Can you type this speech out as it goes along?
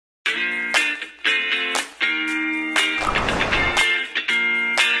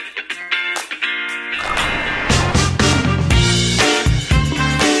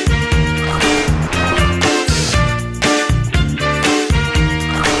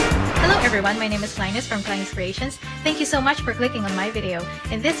everyone, my name is Linus from Linus Creations. Thank you so much for clicking on my video.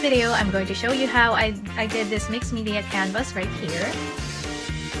 In this video, I'm going to show you how I did this mixed media canvas right here.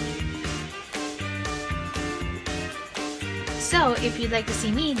 So if you'd like to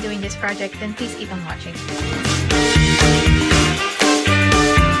see me doing this project, then please keep on watching.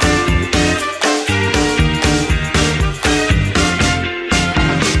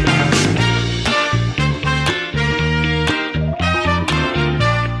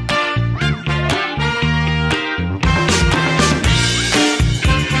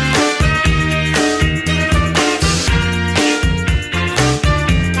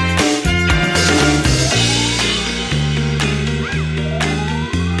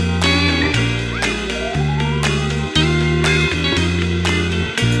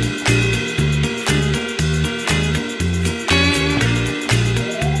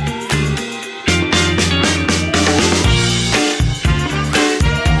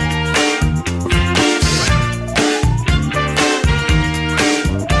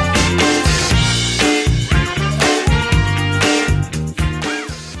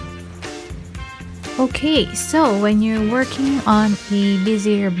 Okay, so when you're working on a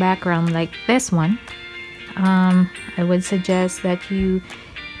busier background like this one, I would suggest that you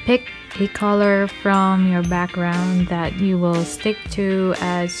pick a color from your background that you will stick to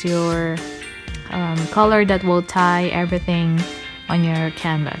as your color that will tie everything on your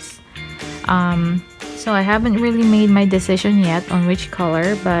canvas. So I haven't really made my decision yet on which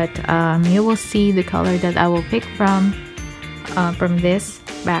color, but you will see the color that I will pick from this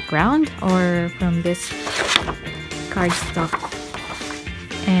background or from this cardstock.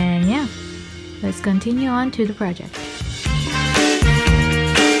 And yeah, let's continue on to the project.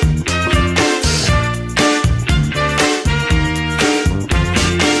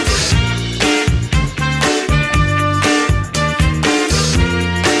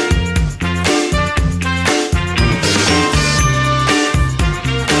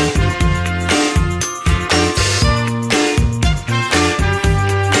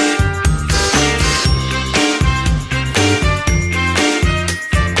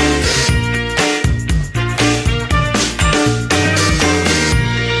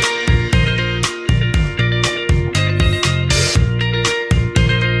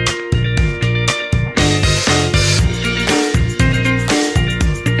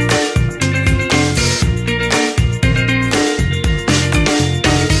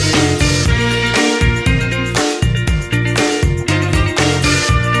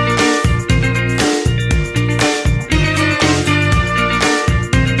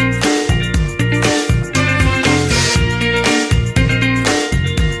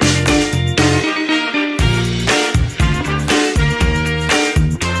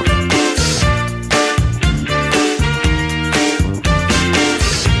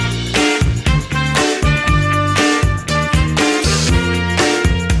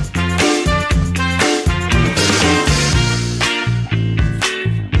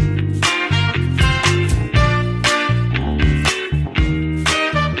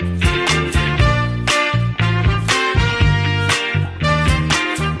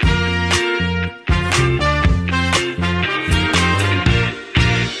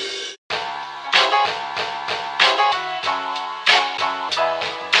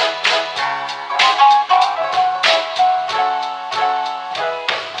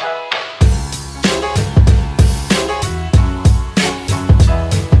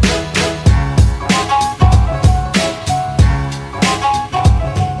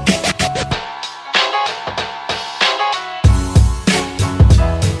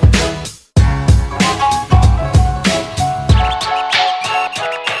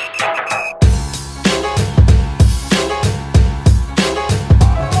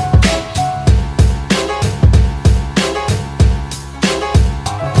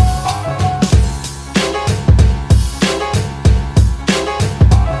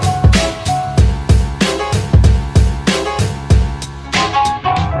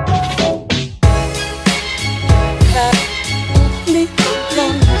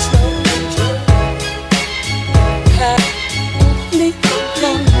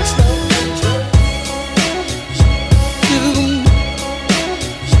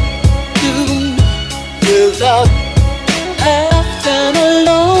 Without acting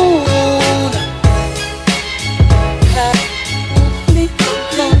alone, happily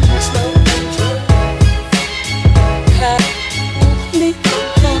long slow, happily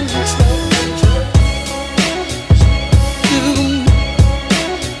long slow.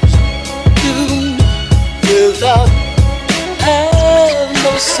 Without have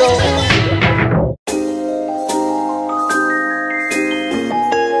no soul.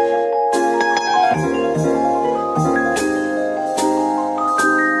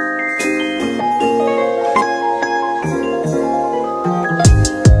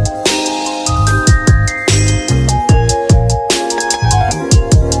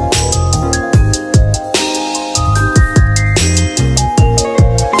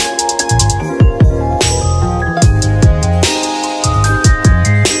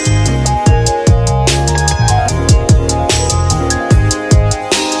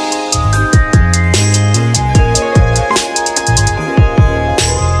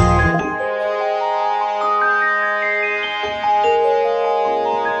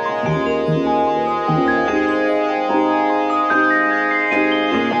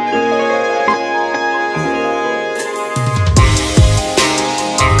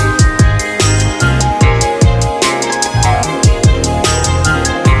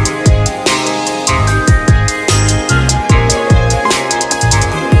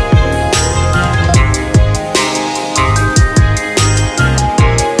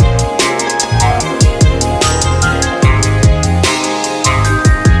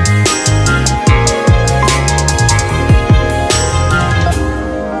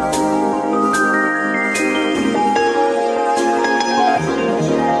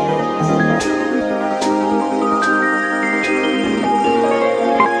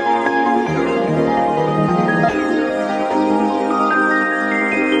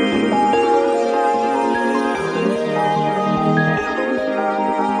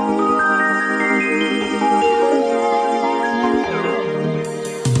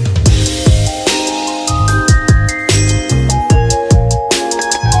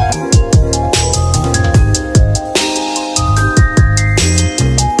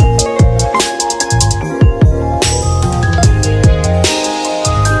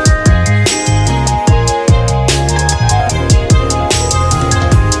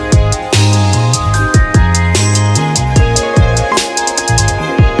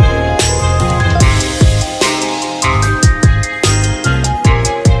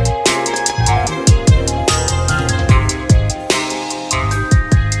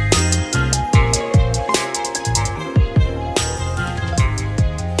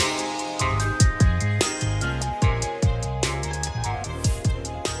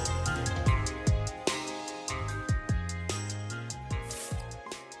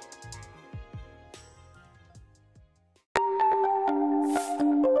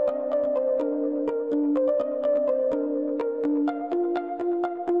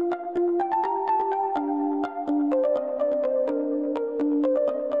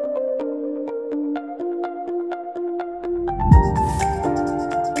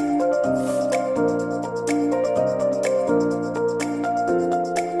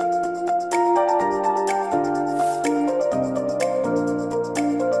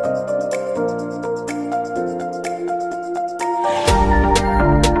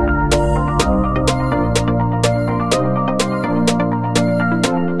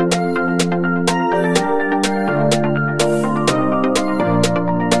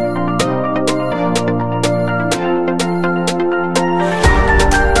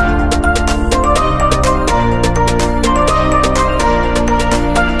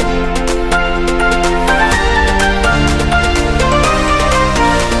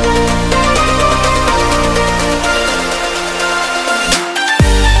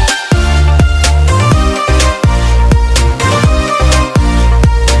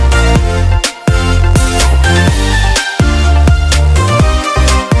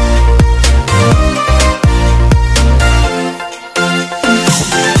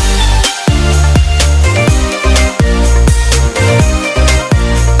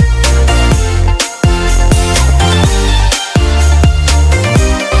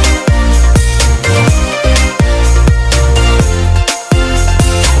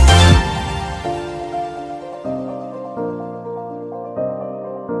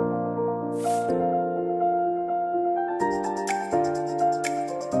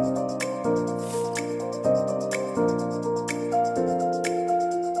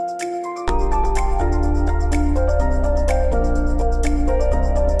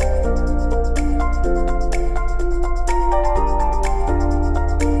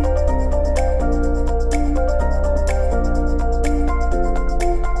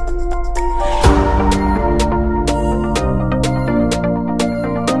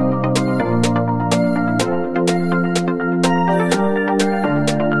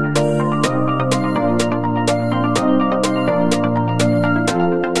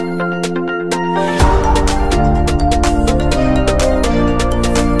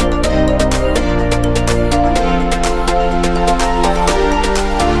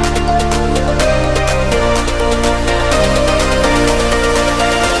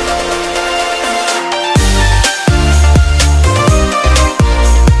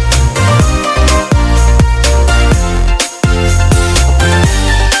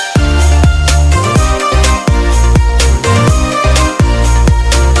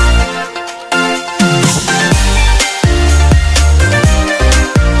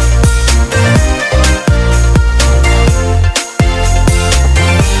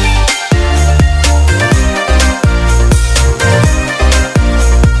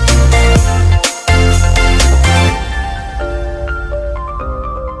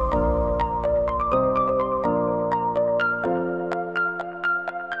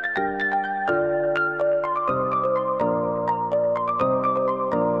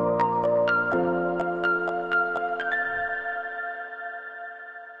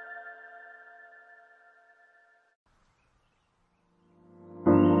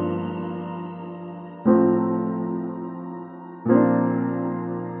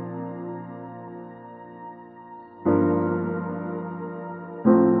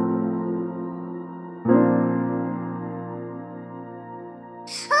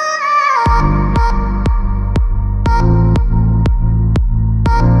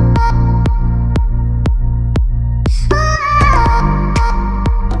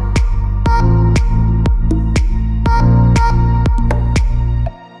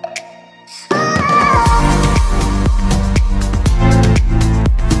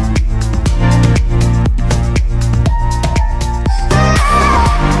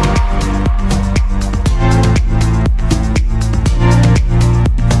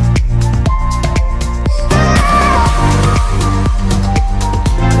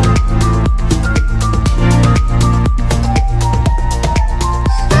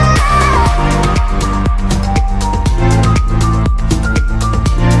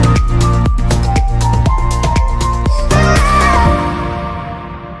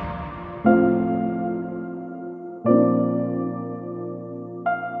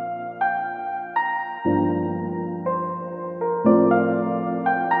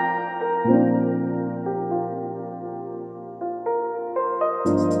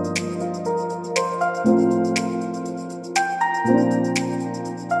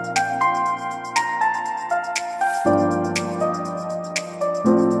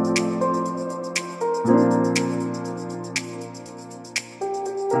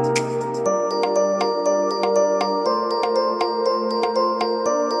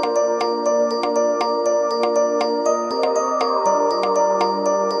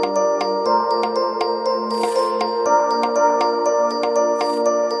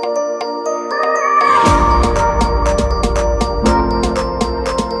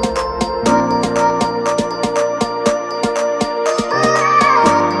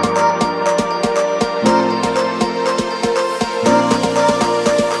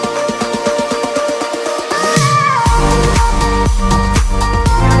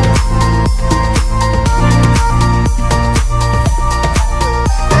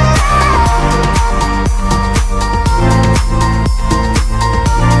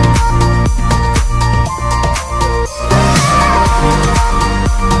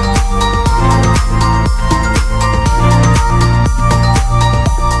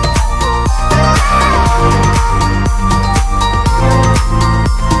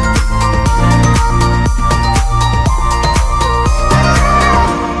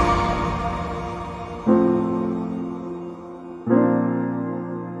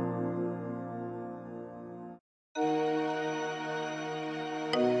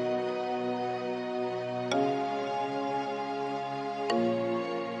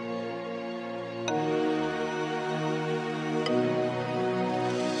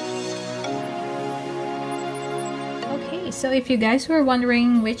 so if you guys were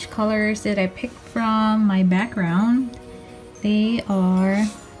wondering which colors did I pick from my background, they are,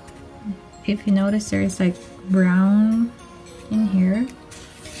 if you notice, there's like brown in here,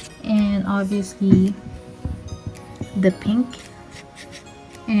 and obviously the pink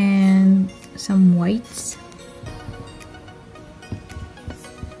and some whites,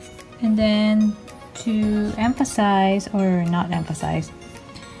 and then to emphasize, or not emphasize,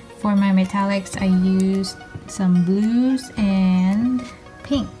 for my metallics I used some blues and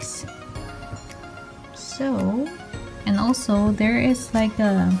pinks. So, and also there is like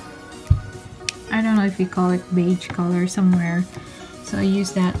a, I don't know if you call it beige color somewhere, so I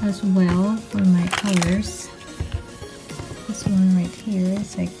use that as well for my colors. This one right here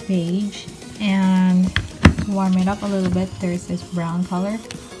is like beige, and to warm it up a little bit, there's this brown color,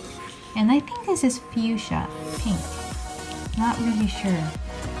 and I think this is fuchsia pink, not really sure,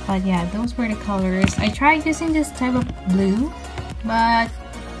 but yeah, those were the colors. I tried using this type of blue, but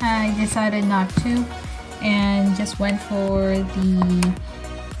I decided not to, and just went for the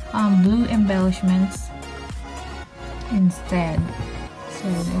blue embellishments instead. So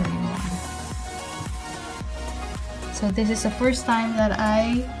there you are. So this is the first time that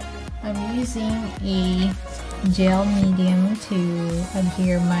I'm using a gel medium to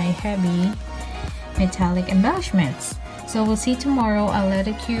adhere my heavy metallic embellishments. So we'll see tomorrow. I'll let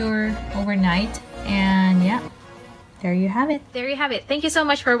it cure overnight, and yeah, there you have it. There you have it. Thank you so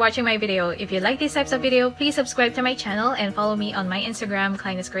much for watching my video. If you like these types of video, please subscribe to my channel and follow me on my Instagram,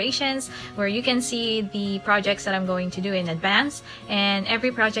 Kindness Creations, where you can see the projects that I'm going to do in advance. And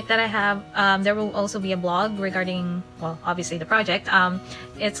every project that I have, there will also be a blog regarding, well, obviously the project.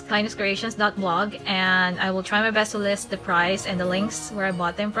 It's kindnesscreations.blog, and I will try my best to list the price and the links where I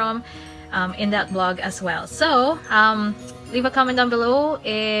bought them from in that blog as well. So leave a comment down below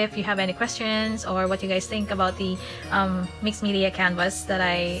if you have any questions or what you guys think about the mixed media canvas that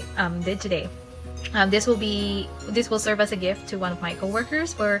I did today. This will serve as a gift to one of my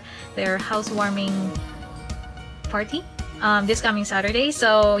coworkers for their housewarming party this coming Saturday.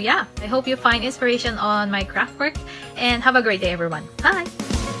 So yeah, I hope you find inspiration on my craft work, and have a great day everyone. Bye!